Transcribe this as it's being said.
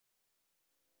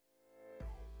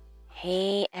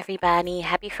Hey everybody,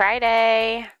 happy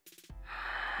Friday.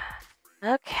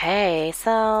 Okay,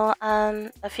 so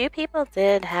a few people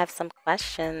did have some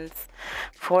questions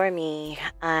for me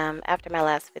after my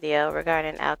last video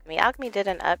regarding Alchemy. Alchemy did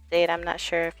an update. I'm not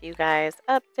sure if you guys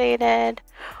updated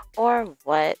or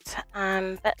what.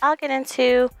 But I'll get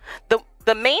into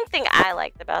the main thing I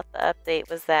liked about the update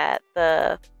was that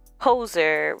the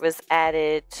poser was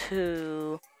added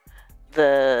to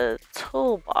the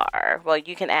toolbar. Well,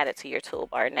 you can add it to your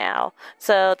toolbar now.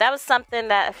 So that was something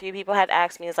that a few people had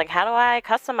asked me, is like, how do I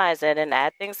customize it and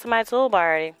add things to my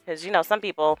toolbar? Because, you know, some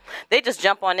people, they just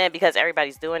jump on it because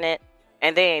everybody's doing it,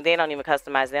 and they don't even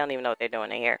customize. They don't even know what they're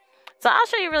doing in here. So I'll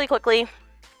show you really quickly.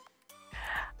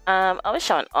 I was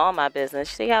showing all my business.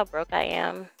 See how broke I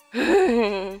am?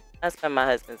 I spend my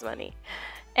husband's money.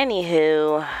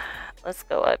 Anywho, let's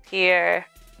go up here.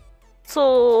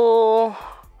 Tool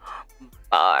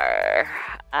bar.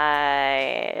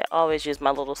 I always use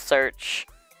my little search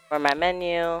for my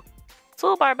menu.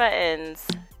 Toolbar buttons.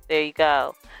 There you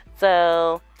go.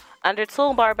 So under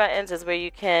toolbar buttons is where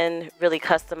you can really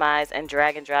customize and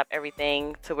drag and drop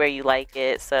everything to where you like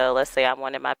it. So let's say I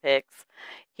wanted my picks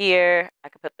here. I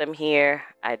can put them here.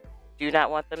 I do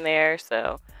not want them there,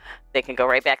 so they can go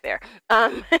right back there.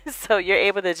 So you're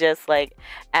able to just like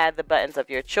add the buttons of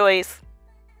your choice,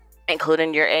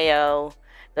 including your AO.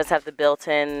 Does have the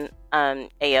built-in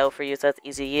AO for you, so it's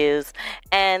easy to use.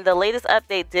 And the latest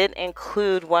update did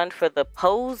include one for the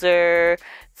poser.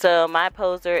 So my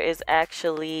poser is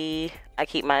actually, I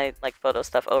keep my like photo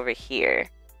stuff over here.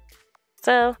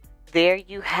 So there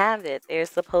you have it.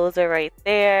 There's the poser right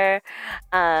there.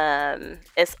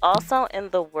 It's also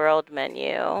in the world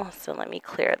menu. So let me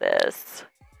clear this.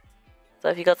 So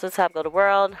if you go to the top, go to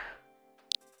world.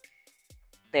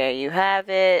 There you have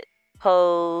it.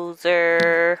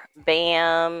 Poser,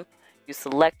 bam, you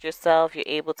select yourself, you're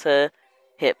able to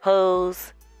hit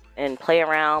pose and play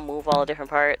around, move all the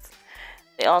different parts.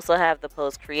 They also have the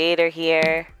pose creator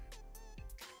here.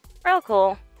 Real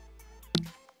cool.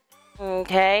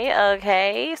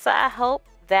 Okay, so I hope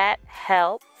that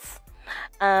helps.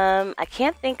 I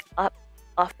can't think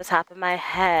off the top of my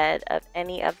head of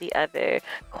any of the other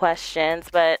questions,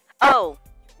 but oh,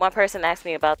 one person asked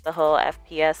me about the whole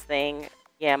FPS thing.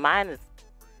 Yeah, mine is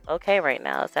okay right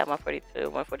now. It's at 142,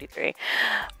 143.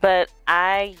 But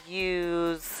I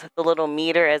use the little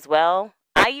meter as well.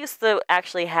 I used to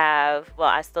actually have, well,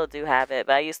 I still do have it,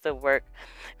 but I used to work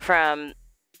from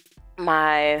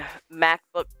my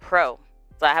MacBook Pro.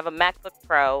 So I have a MacBook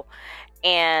Pro,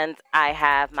 and I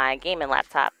have my gaming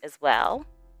laptop as well.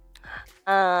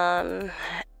 And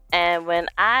when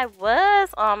I was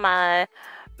on my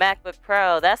MacBook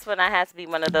Pro, that's when I had to be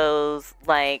one of those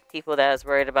like people that was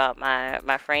worried about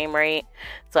my frame rate.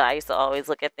 So I used to always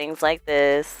look at things like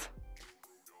this.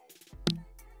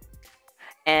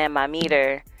 And my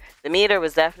meter. The meter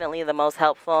was definitely the most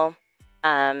helpful.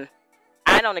 I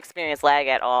don't experience lag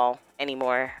at all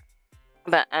anymore.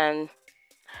 But I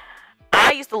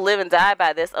used to live and die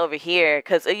by this over here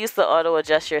because it used to auto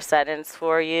adjust your settings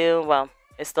for you. Well,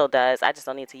 it still does. I just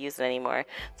don't need to use it anymore.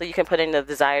 So you can put in the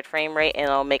desired frame rate and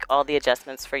it'll make all the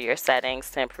adjustments for your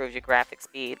settings to improve your graphic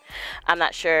speed. I'm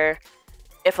not sure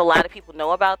if a lot of people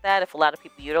know about that, if a lot of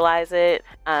people utilize it.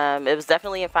 It was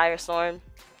definitely in Firestorm.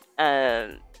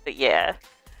 But yeah,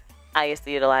 I used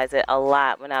to utilize it a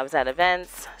lot when I was at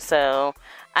events. So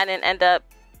I didn't end up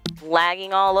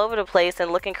lagging all over the place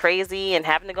and looking crazy and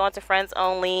having to go into friends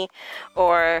only,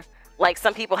 or like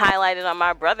some people highlighted on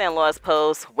my brother-in-law's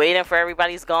post, waiting for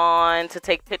everybody's gone to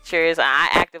take pictures. I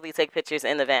actively take pictures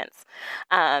in events.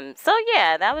 So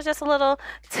yeah, that was just a little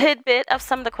tidbit of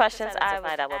some of the questions I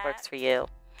find out what works for you.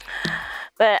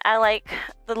 But I like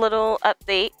the little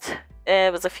update.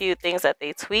 It was a few things that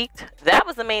they tweaked. That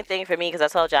was the main thing for me because I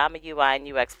told you I'm a UI and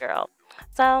UX girl.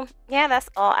 So yeah, that's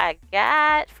all I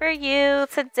got for you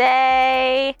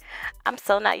today. I'm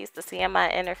so not used to seeing my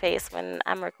interface when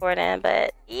I'm recording,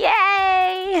 but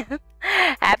yay!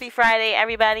 Happy Friday,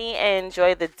 everybody.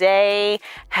 Enjoy the day.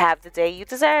 Have the day you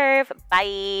deserve.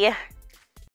 Bye.